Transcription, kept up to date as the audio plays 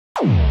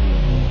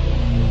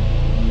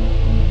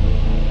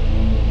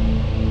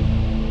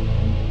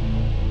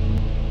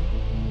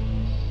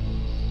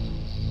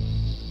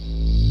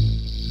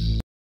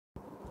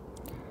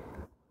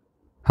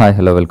Hi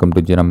hello welcome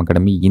to ஜீரம்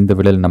academy. இந்த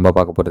வீடியோவில் நம்ம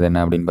பார்க்க போகிறது என்ன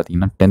அப்படின்னு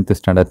பார்த்தீங்கன்னா 10th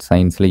ஸ்டாண்டர்ட்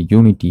சயின்ஸில்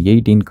யூனிட்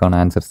 18க்கான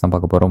ஆன்சர்ஸ் தான்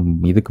பார்க்க போகிறோம்.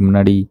 இதுக்கு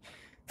முன்னாடி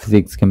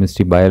physics,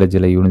 chemistry,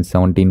 பயாலஜியில் unit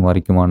 17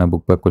 வரைக்குமான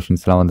book back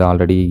கொஷின்ஸ்லாம் வந்து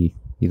ஆல்ரெடி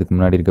இதுக்கு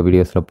முன்னாடி இருக்க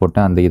வீடியோஸில்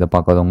போட்டேன். அந்த இதை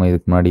பார்க்காதவங்க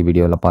இதுக்கு முன்னாடி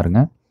வீடியோவில்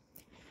பாருங்கள்.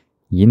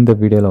 இந்த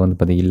வீடியோவில் வந்து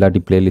பார்த்தீங்கன்னா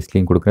இல்லாட்டி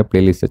பிளேலிஸ்ட்லேயும் கொடுக்குறேன்,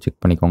 பிளேலிஸ்ட்டை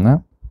செக் பண்ணிக்கோங்க.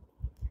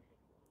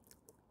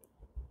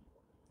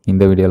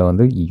 இந்த வீடியோவில்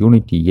வந்து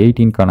யூனிட்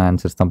 18க்கான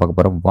ஆன்சர்ஸ் தான் பார்க்க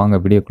போகிறோம். வாங்க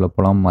வீடியோக்குள்ளே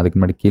போகலாம். அதுக்கு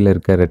முன்னாடி கீழே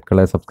இருக்க red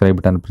colour subscribe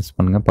button press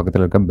பண்ணுங்கள்,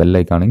 பக்கத்தில் இருக்க பெல்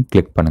ஐக்கானையும்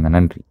கிளிக் பண்ணுங்கள்.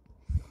 நன்றி.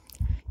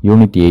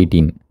 Unit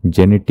 18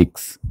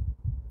 genetics.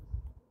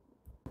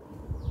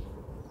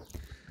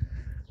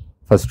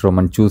 First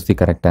Roman, choose the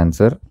correct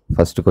answer.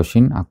 First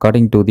question,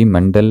 according to the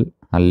mental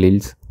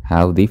alleles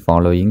have the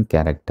following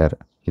character.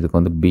 இதுக்கு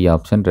வந்து B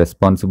option,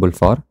 responsible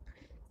for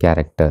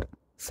character.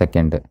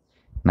 Second,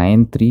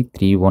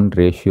 9331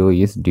 ratio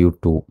is due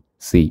to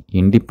C.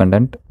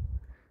 Independent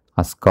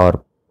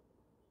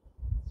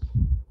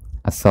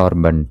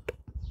assorbent.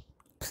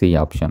 C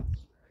option.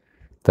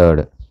 Third,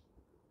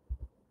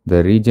 the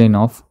region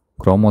of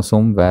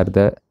chromosome where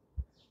the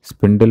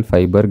spindle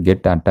fiber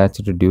get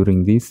attached during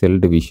the cell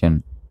division.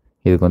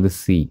 இதுக்கு வந்து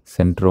C,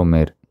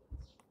 centromere.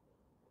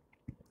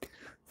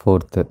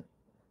 Fourth,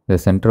 the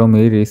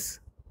centromere is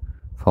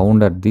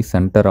found at the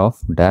center of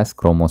dash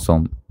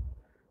chromosome,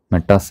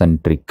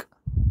 metacentric.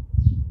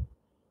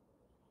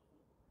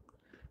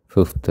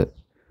 Fifth,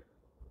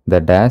 the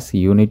dash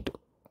unit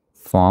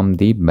form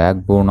the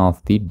backbone of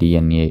the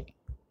DNA.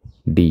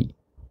 D,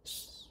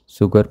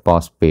 sugar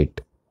phosphate.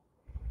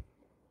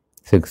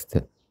 Sixth,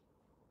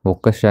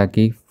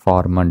 Okazaki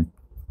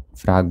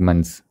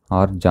fragments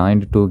are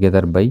joined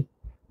together by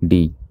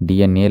D,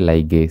 DNA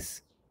ligase.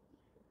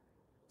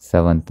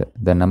 Seventh,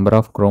 the number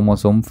of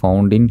chromosomes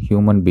found in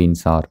human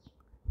beings are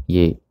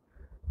A,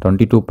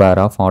 22 pair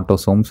of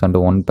autosomes and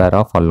 1 pair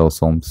of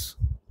allosomes.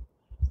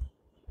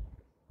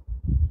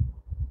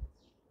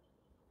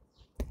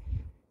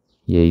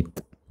 Eighth,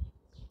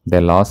 the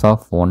loss of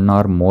one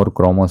or more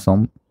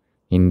chromosome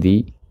in the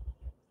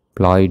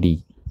ploidy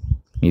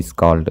is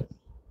called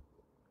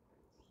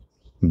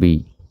B,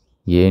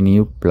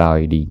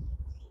 aneuploidy.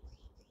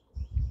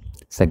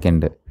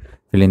 Second,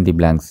 fill in the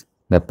blanks.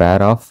 The pair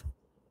of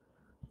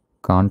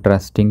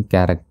contrasting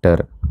character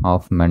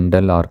of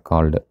Mendel are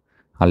called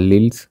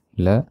alleles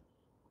illa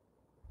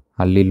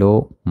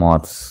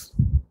allelomorphs.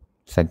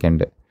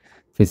 Second,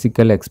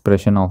 physical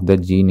expression of the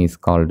gene is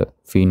called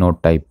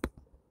phenotype.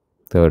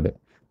 Third,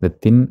 the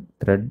thin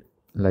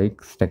thread-like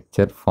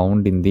structure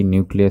found in the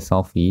nucleus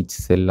of each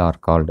cell are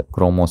called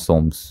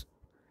chromosomes.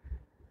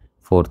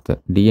 Fourth,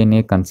 DNA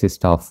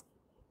consists of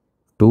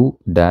 2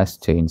 dash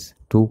chains,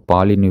 2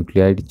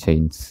 polynucleotide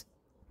chains.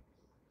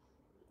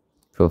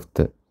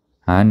 Fifth,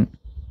 an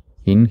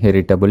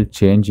inheritable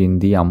change in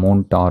the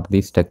amount or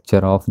the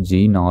structure of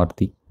gene or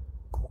the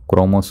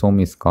chromosome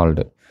is called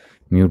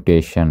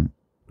mutation.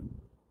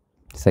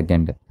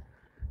 Second,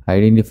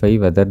 identify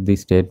whether the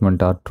statement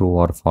are true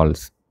or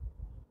false.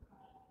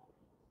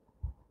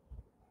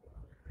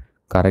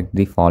 Correct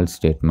the false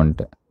statement.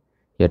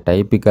 A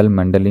typical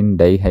Mendelian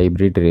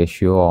dihybrid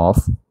ratio of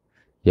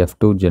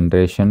F2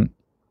 generation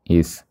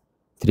is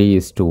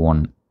 3:1.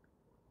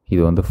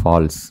 இது வந்து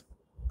false.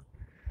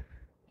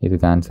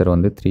 இதுக்கு answer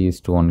வந்து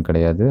 3:1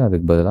 கிடையாது,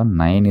 அதுக்கு பதிலாக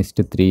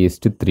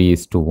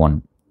 9:3:3:1.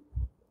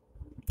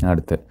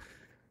 அடுத்து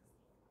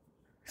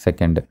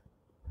second,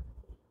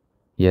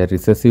 a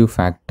recessive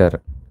factor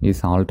is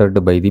altered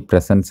by the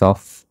presence of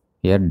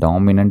a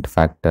dominant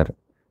factor.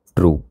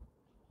 True.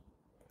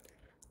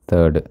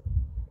 Third,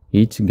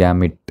 each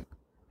gamete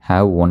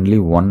have only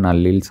one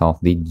alleles of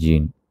the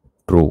gene.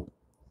 True.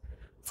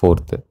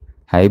 Fourth,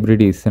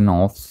 hybrid is an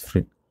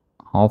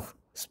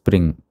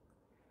offspring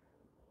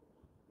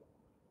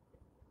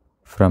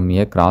from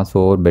a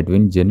crossover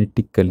between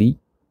genetically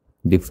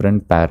different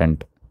parent.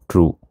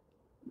 True.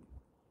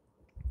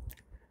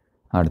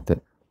 அடுத்து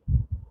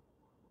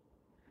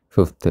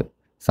fifth,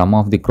 some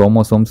of the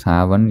chromosomes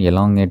have an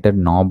elongated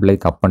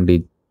knob-like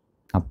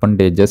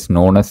appendages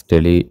known as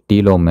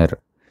telomere.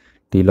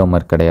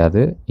 telomere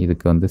கிடையாது,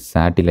 இதுக்கு வந்து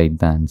satellite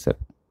தான் answer.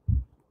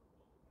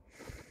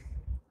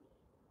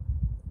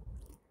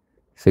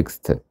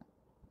 Sixth,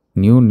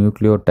 new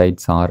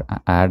nucleotides are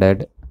added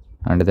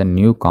and the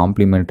new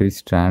complementary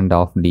strand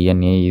of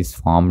DNA is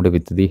formed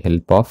with the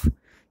help of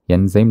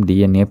enzyme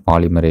DNA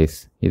polymerase.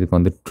 இதுக்கு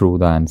வந்து true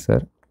தான்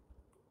answer.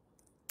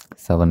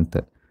 Seventh,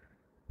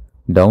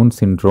 Down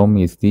syndrome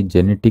is the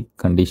genetic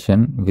condition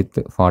with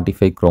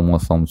 45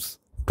 chromosomes.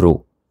 True.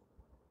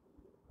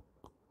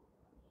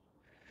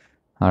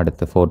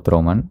 அடுத்து fourth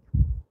Roman,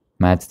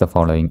 match the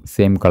following.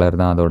 Same color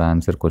தான் அதோட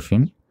answer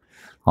question.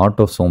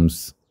 Autosomes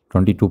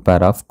 22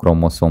 pair of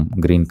chromosome,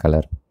 green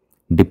color.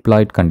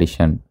 Diploid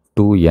condition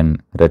 2n,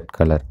 red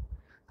color.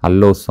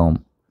 Allosome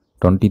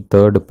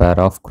 23rd pair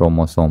of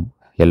chromosome,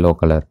 yellow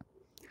color.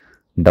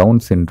 Down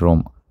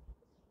syndrome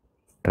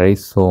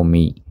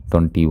trisomy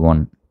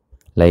 21,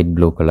 light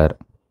blue color.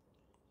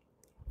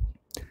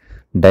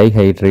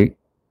 Dihybrid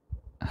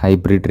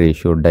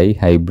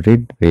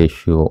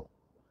ratio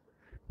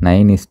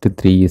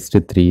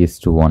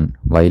 9:3:3:1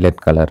 violet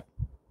color.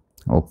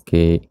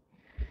 Okay,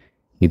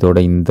 இதோட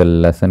இந்த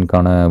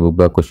லெசனுக்கான book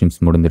back questions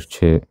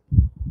முடிஞ்சிருச்சு.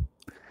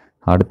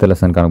 அடுத்த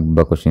லெசனுக்கான book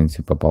back questions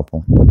இப்போ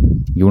பார்ப்போம்.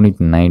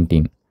 Unit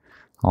 19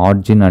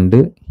 origin and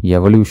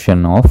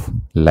evolution of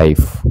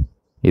life.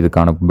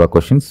 இதுக்கான book back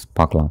questions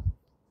பார்க்கலாம்.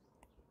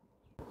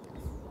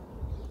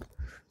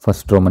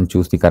 First Roman,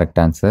 choose the correct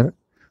answer.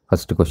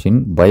 First question,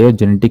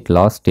 biogenetic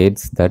law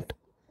states that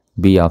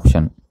B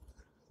option,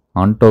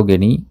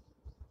 ontogeny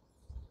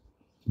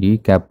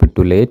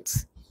recapitulates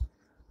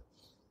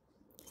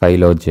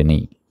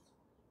phylogeny.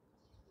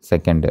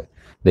 Second,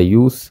 the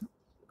use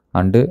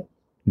and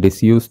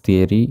disuse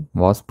theory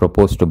was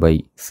proposed by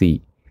C.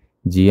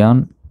 Jean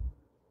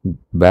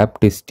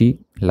Baptiste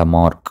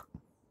Lamarck,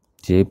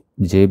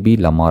 J.B.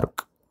 Lamarck.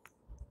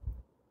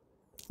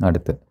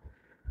 அடுத்து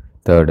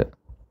third,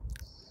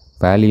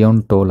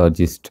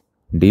 paleontologist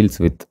deals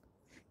with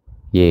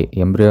A.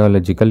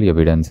 embryological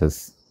evidences.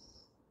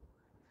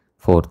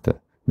 Fourth,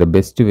 the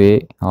best way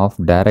of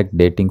direct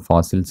dating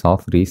fossils of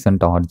recent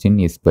origin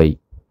is by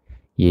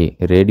A.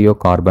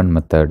 radiocarbon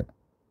method.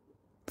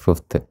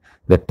 Fifth,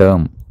 the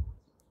term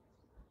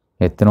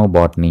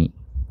ethnobotany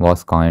was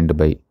coined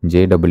by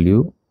J.W.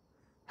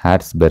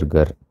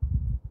 Harzberger.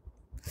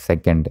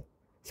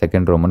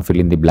 Second Roman, fill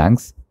in the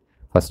blanks.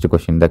 First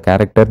question, the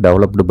character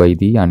developed by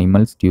the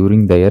animals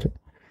during their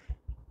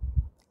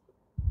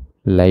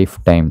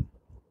lifetime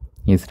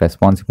is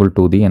responsible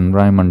to the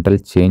environmental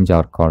change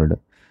are called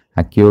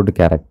acquired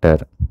character.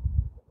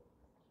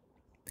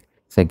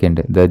 Second,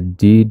 the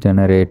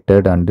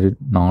degenerated and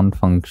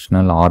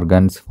non-functional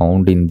organs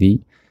found in the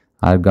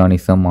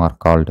organism are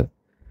called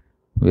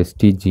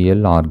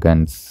vestigial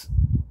organs.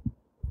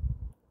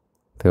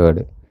 Third,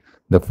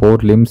 the four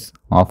limbs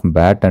of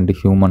bat and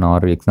human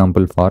are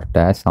example for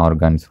dash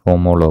organs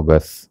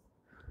homologous.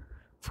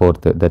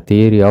 Fourth, the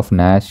theory of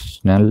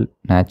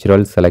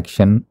natural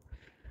selection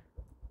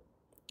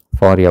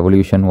for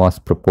evolution was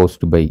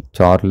proposed by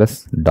Charles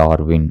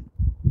Darwin.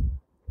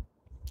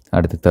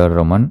 அடுத்து third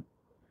Roman,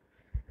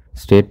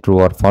 state true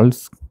or false,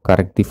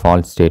 correct the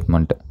false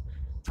statement.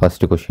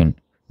 First question,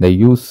 the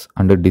use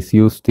and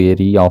disuse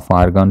theory of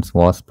organs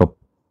was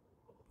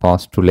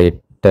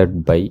postulated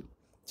by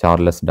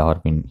Charles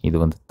Darwin. இது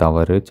வந்து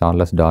தவறு,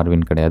 Charles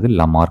Darwin கிடையாது,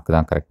 Lamarck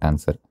தான் correct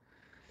answer.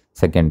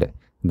 Second,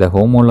 the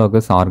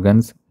homologous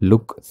organs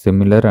look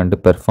similar and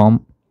perform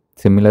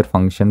similar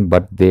function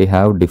but they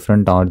have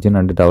different origin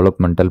and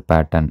developmental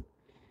pattern.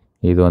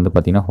 இது வந்து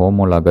பார்த்தீங்கன்னா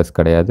homologous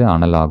கிடையாது,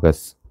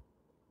 analogous.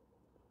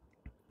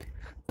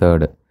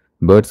 Third,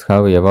 birds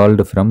have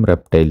evolved from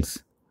reptiles.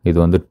 இது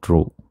வந்து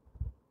true.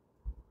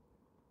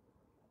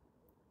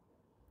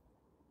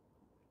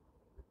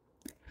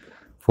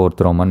 Fourth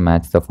Roman,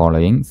 match the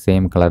following.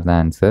 Same color the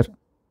answer.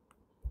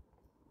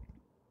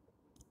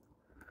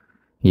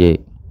 A.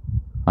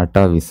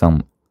 Atavism,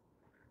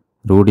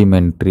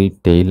 rudimentary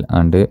tail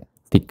and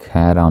thick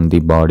hair on the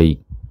body.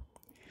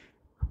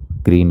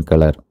 Green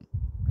color.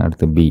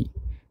 அடுத்து B.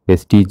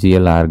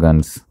 Vestigial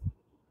organs,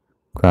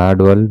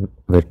 caudal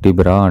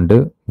vertebra and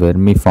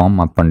vermiform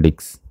appendix.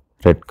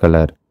 Red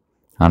color.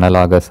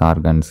 Analogous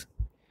organs,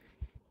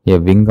 a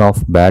wing of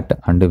bat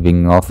and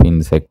wing of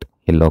insect.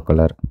 Yellow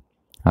color.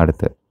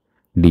 அடுத்து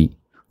D.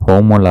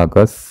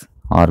 Homologous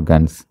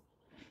organs,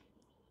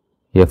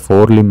 a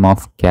forelimb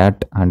of cat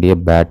and a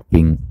bat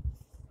wing.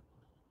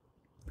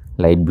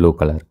 Light blue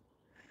color.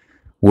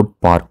 Wood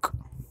park,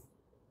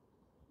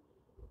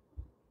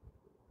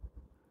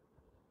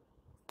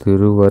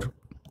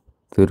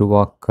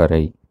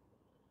 திருவாக்கரை.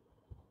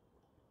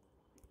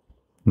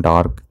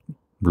 Dark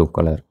blue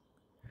color.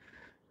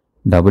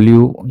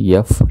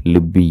 W.F.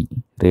 Libby,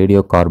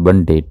 radiocarbon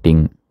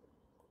dating.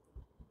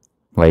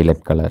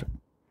 Violet color.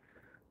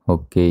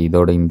 Okay,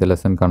 இதோட இந்த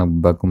லெசனுக்கான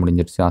book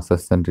முடிஞ்சிருச்சு.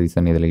 Assess and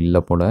reason இதில்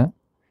இல்லை போல்.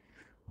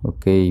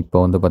 Okay, இப்போ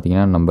வந்து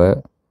பார்த்திங்கன்னா நம்ம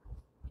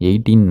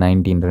 18,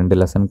 19 2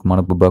 லெசனுக்குமான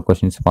book back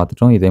questions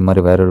பார்த்துட்டோம். இதே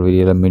மாதிரி வேற ஒரு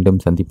வீடியோவில் மீண்டும்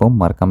சந்திப்போம்.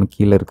 மறக்காமல்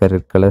கீழே இருக்கிற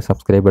ரெட் கலர்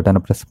சப்ஸ்கிரைப்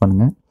பட்டனை ப்ரெஸ்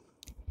பண்ணுங்கள்.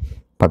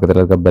 பக்கத்தில்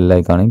இருக்க பெல்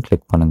ஐக்கானையும்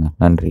கிளிக் பண்ணுங்கள்.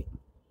 நன்றி.